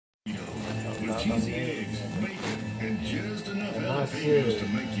With cheesy eggs, bacon, and just enough jalapenos to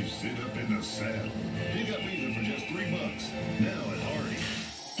make you sit up in the saddle. Pick up either for just $3. Now at Hardee's.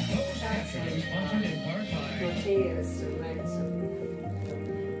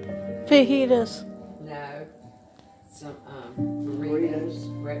 Fajitas. No. Some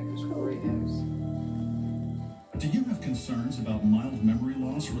burritos, breakfast burritos. Do you have concerns about mild memory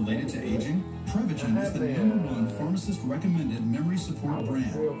loss related to aging? Prevagen is the #1 pharmacist-recommended memory support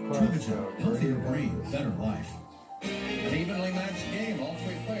brand. Prevagen, healthier brain, better life. An evenly matched game. All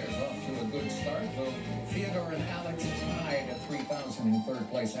three players off to a good start, though Theodore and Alex tied at 3,000 in third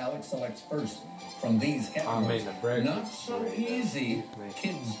place. Alex selects first from these categories. Not so easy.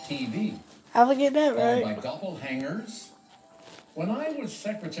 Kids TV. I will get that Followed right. by doppelhangers. When I was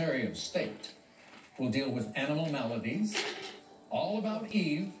Secretary of State, we'll deal with animal maladies, all about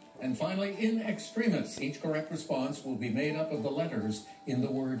Eve, and finally, in extremis. Each correct response will be made up of the letters in the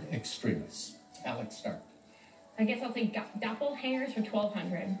word extremis. Alex, start. I guess I'll say doppelhangers for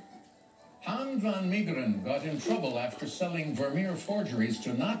 1,200. Han van Meegeren got in trouble after selling Vermeer forgeries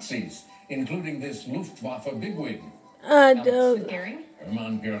to Nazis, including this Luftwaffe bigwig. don't. Goering.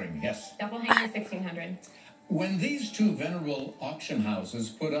 Hermann Goering, yes. Doppelhanger 1,600. When these two venerable auction houses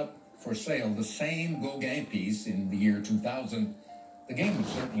put up for sale the same Gauguin piece in the year 2000, the game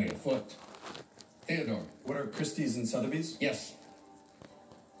was certainly afoot. Theodore. What are Christie's and Sotheby's? Yes.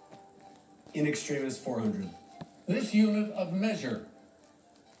 In extremis, 400. This unit of measure.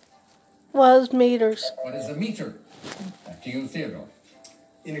 Was meters. What is a meter? Back to you, Theodore.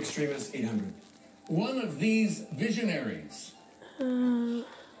 In extremis, 800. One of these visionaries.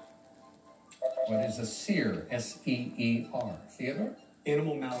 What is a seer? S-E-E-R. Theodore?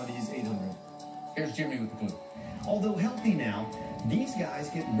 Animal maladies, 800. Here's Jimmy with the clue. Although healthy now, these guys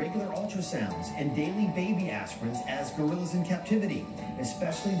get regular ultrasounds and daily baby aspirins as gorillas in captivity.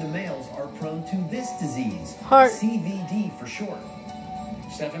 Especially the males are prone to this disease. Heart. CVD for short.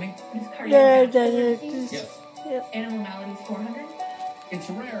 Stephanie? What is Yeah, cardiovascular disease? Yes. Animal maladies 400. It's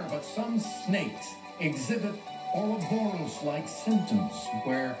rare, but some snakes exhibit Ouroboros-like symptoms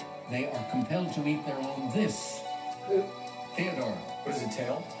where they are compelled to eat their own this. Theodore. What is a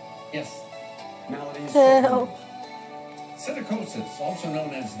tail? Yes. Maladies, Tail. 400. Psittacosis, also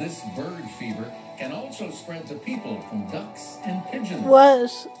known as this bird fever, can also spread to people from ducks and pigeons.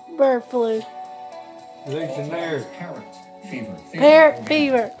 Was bird flu. Legionnaire. Parrot fever. Parrot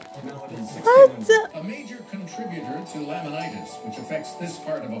fever. Maladies, What 1,600. the? A major contributor to laminitis, which affects this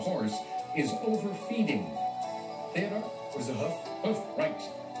part of a horse, is overfeeding. Theodore? What is a hoof? Hoof, right.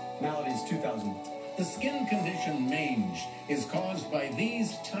 Maladies, 2,000. The skin condition mange is caused by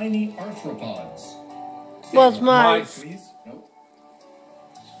these tiny arthropods. Was Theodore? mice. Fleas? Nope.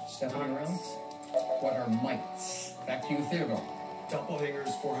 Stepping around? What are mites? Back to you, Theodore.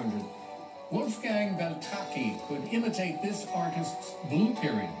 Doppelhangers, 400. Wolfgang Beltraki could imitate this artist's blue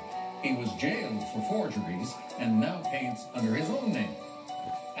period. He was jailed for forgeries and now paints under his own name.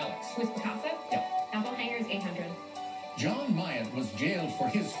 Alex. Who's Picasso? Yeah. Doppelhangers 800. John Myatt was jailed for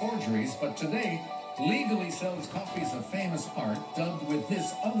his forgeries, but today legally sells copies of famous art dubbed with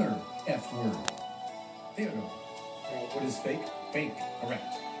this other F word. Theodore. What is fake? Fake.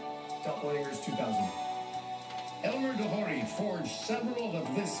 Correct. Doppelhangers, 2,000. Elmer de Hory forged several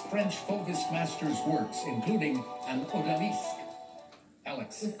of this French fauvist master's works, including an odalisque.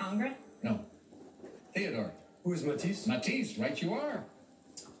 Alex. Who's Ingres? No. Theodore. Who is Matisse? Matisse, right you are.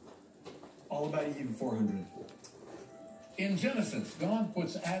 All About Eve, 400. In Genesis, God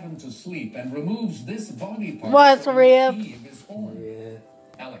puts Adam to sleep and removes this body part. What's from rib? which Eve is born. Yeah.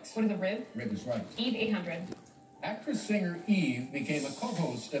 Alex. What is a rib? Rib is right. Eve 800. Actress-singer Eve became a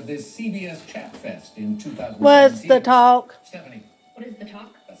co-host of this CBS Chat Fest in 2017. Was the talk? Stephanie. What is the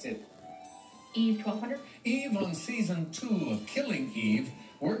talk? That's it. Eve 1200. Eve on season 2 of Killing Eve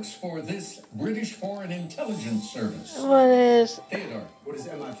works for this British Foreign Intelligence Service. What is? Theodore. What is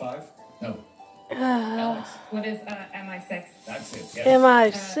MI5? No. Alex. What is MI6? That's it. Yes.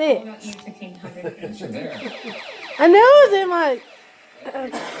 What MI6. about Eve 1600? Answer there. I know it was in my.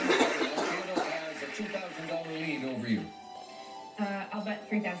 Theodore has a $2,000 lead over you. I'll bet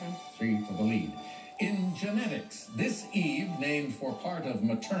 3,000. 3 for the lead. In genetics, this Eve, named for part of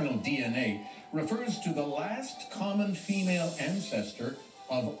maternal DNA, refers to the last common female ancestor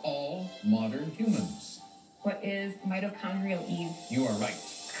of all modern humans. What is mitochondrial Eve? You are right.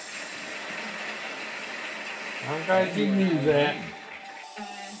 I'm glad you knew that.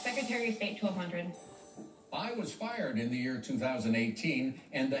 Secretary of State 1200. I was fired in the year 2018,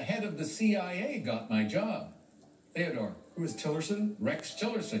 and the head of the CIA got my job. Theodore. Who is Tillerson? Rex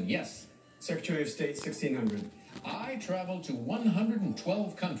Tillerson, yes. Secretary of State, 1600. I traveled to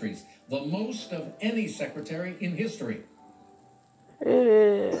 112 countries, the most of any secretary in history. It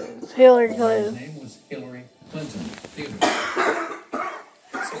is Hillary His Clinton. name was Hillary Clinton. Theodore.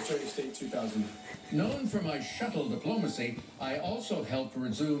 Secretary of State 2000. Known for my shuttle diplomacy, I also helped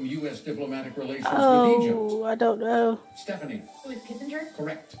resume U.S. diplomatic relations with Egypt. Oh, I don't know. Stephanie. Who is Kissinger?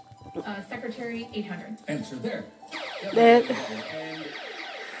 Correct. Secretary 800. Answer there. That. And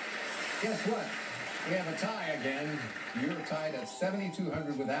guess what? We have a tie again. You're tied at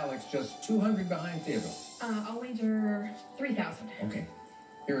 7,200 with Alex, just 200 behind Theodore. I'll wager 3,000. Okay,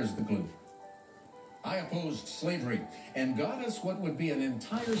 here is the clue. I opposed slavery and got us what would be an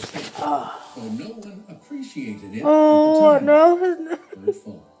entire state, though no one appreciated it Oh, at the time. no, his name. Very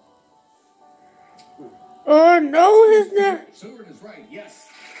full. Oh, no, his name. Seward is right, yes.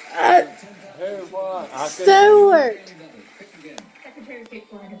 Hey, what? I couldn't- Stewart. Pick again. Secretary of State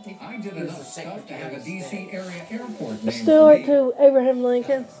 400, please. I did Who's enough the stuff to have a Secretary of D.C. area airport named Stewart for me. to Abraham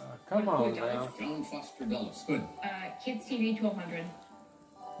Lincoln. Come on now. John Foster Dulles. Good. Kids TV 1200.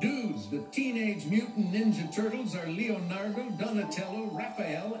 Dudes, the Teenage Mutant Ninja Turtles are Leonardo, Donatello,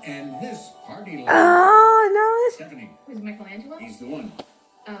 Raphael, and this party line. Oh, Stephanie, Who's Michelangelo? he's the one.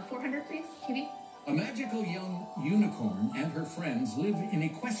 400, please. TV. A magical young unicorn and her friends live in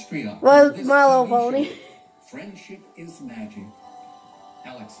Equestria. Was This My Little TV Pony. show, Friendship is magic.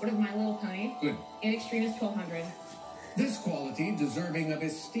 Alex. What is My Little Pony? Good. In Extremis 1200. This quality deserving of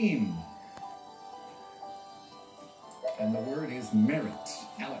esteem. And the word is merit.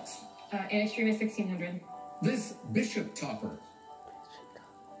 Alex. In Extremis 1600. This bishop topper.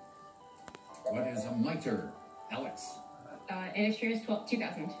 What is a mitre? Alex. In Extremis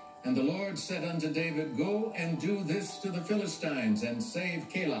 2000. And the Lord said unto David, Go and do this to the Philistines and save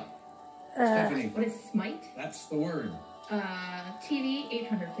Keilah. Stephanie. What is Smite? That's the word. TV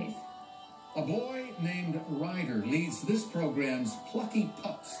 800, please. A boy named Ryder leads this program's plucky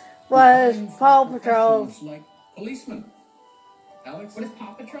pups. who Was pine for Paw Patrol. professions like policemen. Alex? What is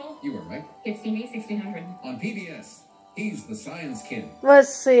Paw Patrol? You were right. Kids TV 1600. On PBS, he's the science kid. was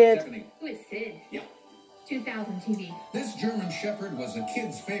Sid. Stephanie. Who is Sid? Yeah. 2000 TV. This German Shepherd was a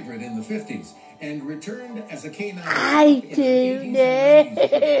kid's favorite in the 50s and returned as a canine. I in the do 80s and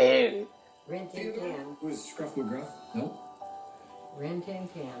 90s. know. Rin Tin Can. Who is Scruff McGruff? Nope. Rin Tin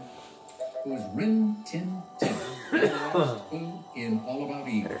Can. It was Rin Tin Tin. Clue in All About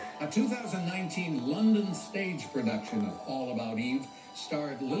Eve. A 2019 London stage production of All About Eve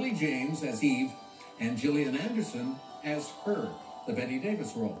starred Lily James as Eve and Gillian Anderson as her, the Betty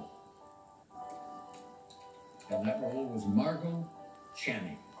Davis role. And that role was Margot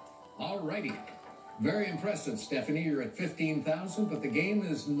Channing. All righty. Very impressive, Stephanie. You're at 15,000, but the game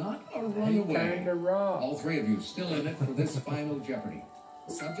is not a runaway. Kinda raw. All three of you still in it for this final Jeopardy.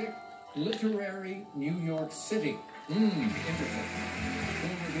 Subject, literary New York City. Interesting.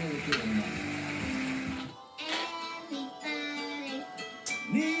 We'll reveal it to you in a moment.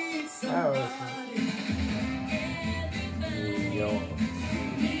 That was New York.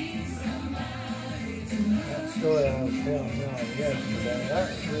 That story I was telling y'all yesterday, that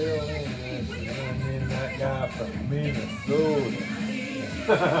was real interesting. And then that guy from Minnesota.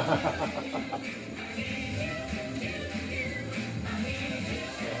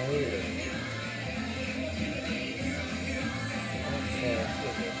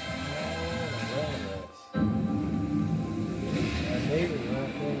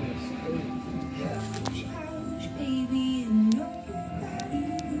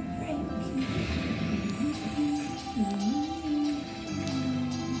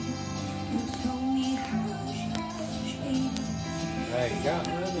 Hey, got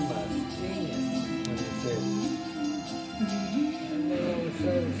rid of my skin when he said, "Hello,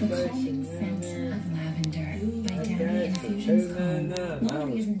 service station in there." That gas for $2.99. I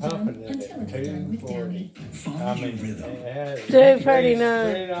was pumping it at $2.40. I mean, it had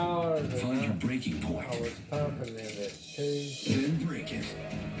 $2.39. $3. Find your breaking I point. was pumping it at $2. Then break it.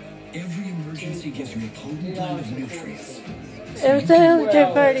 Every emergency gives you a potent blend of nutrients. It was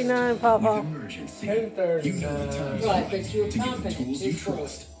 $2.39, With Papa. emergency, you know the $2.39. times Right, but you're to get the pumping tools at you 240.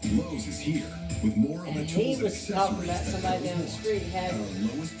 trust. Lowe's is here with more on the And he tools was and talking about accessories somebody that down the street at having our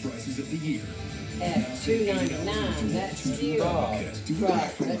lowest prices of the year. at $2.99. That's still right.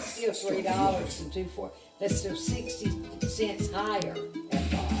 That's still $3 and $2.40. That's still 60 cents higher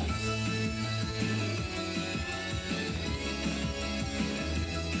at Bob's.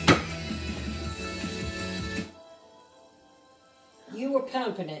 You were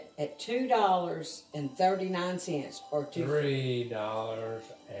pumping it at $2.39 or $3.39.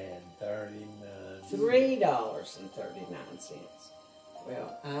 $3.39.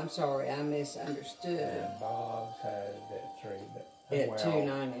 Well, I'm sorry, I misunderstood. And Bob's had it at $3. At Well,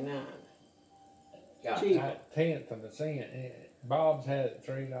 $2.99. Gotcha. Cheap. a tenth of a cent. Bob's had it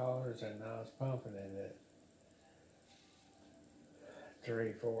 $3, and I was pumping it at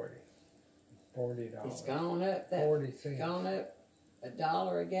 $3.40. $40. It's gone up. That 40 cents. gone up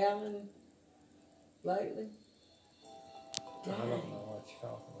 $1 a gallon lately. I don't know what you're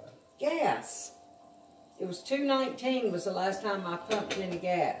talking about. Gas. It was $2.19 was the last time I pumped any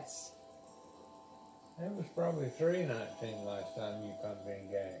gas. It was probably $3.19 last time you pumped in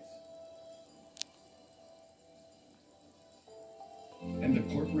gas. And the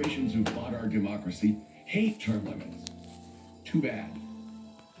corporations who bought our democracy hate term limits. Too bad.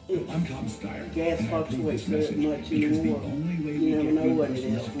 I'm Tom Steyer. Gas and I approve fluctuates this very message much because the anymore. only way You we never get know what it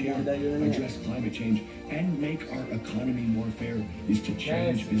universal is from health one day to the care, next. address climate change, and make our economy more fair is to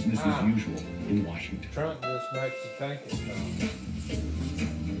change Gas is business as high. usual in Washington. Trump just makes you think it's wrong.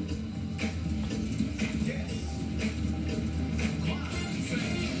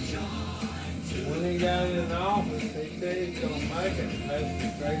 When he got in office, he said he's going to make it less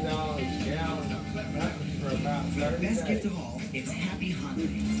than $3 a gallon. That was for about 30 Best gift days. of all, it's Happy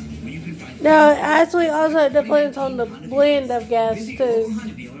Holidays, where you can find No, actually, also it depends on the blend of gas visit your local too.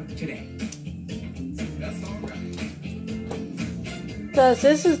 Honda dealer today. That's all right. Because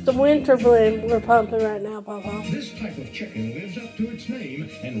this is the winter blend we're pumping right now, Papa. This type of chicken lives up to its name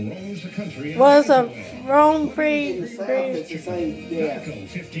and roams the country. Was a roam In free. the South, it's the same gas.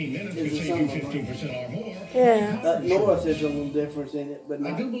 15 minutes Is could it save you something 15% or more. Yeah. Up north, there's a little difference in it, but I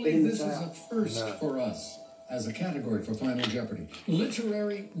not do in believe the this is a South. first No. for us as a category for Final Jeopardy.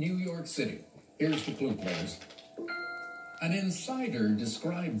 Literary New York City. Here's the clue, players. An insider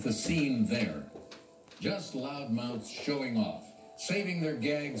described the scene there. Just loudmouths showing off, saving their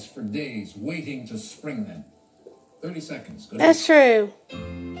gags for days, waiting to spring them. 30 seconds. Good. That's true.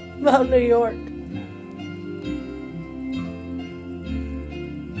 About New York.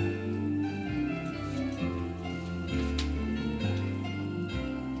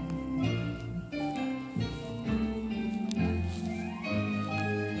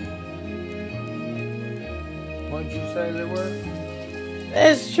 What'd you say they were?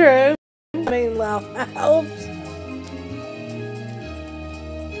 It's true. I mean, loudmouths.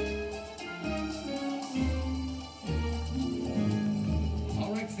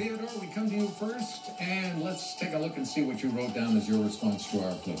 All right, Theodore, we come to you first, and let's take a look and see what you wrote down as your response to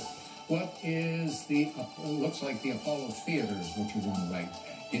our clue. What is the, looks like the Apollo Theater is what you're going to write.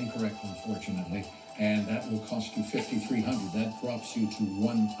 Incorrect, unfortunately. And that will cost you $5,300. That drops you to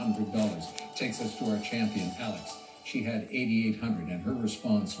 $100. Takes us to our champion, Alex. She had $8,800, and her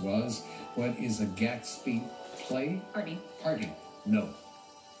response was, what is a Gatsby play? Party. Party. No.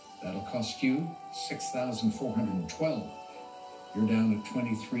 That'll cost you $6,412. You're down at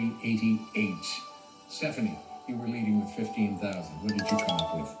 $2,388. Stephanie, you were leading with $15,000. What did you come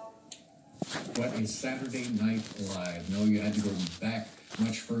up with? What is Saturday Night Live? No, you had to go back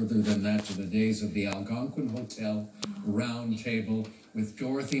much further than that to the days of the Algonquin Hotel round table with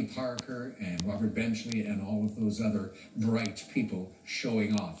Dorothy Parker and Robert Benchley and all of those other bright people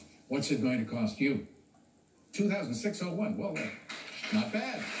showing off. What's it going to cost you? $2,601. Well, not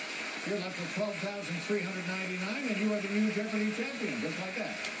bad. You're left with $12,399, and you are the new Jeopardy champion, just like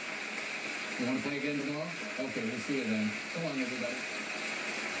that. You want to play again tomorrow? Okay, we'll see you then. So long, everybody.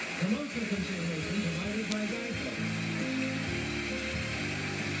 Promotional consideration provided by Geico.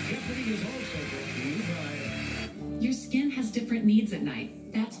 Jeopardy is also brought to you by... Your skin has different needs at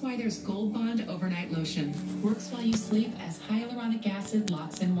night. That's why there's Gold Bond Overnight Lotion. Works while you sleep as hyaluronic acid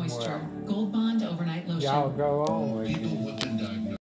locks in moisture. Gold Bond Overnight Lotion. Y'all go on with People you. who have been diagnosed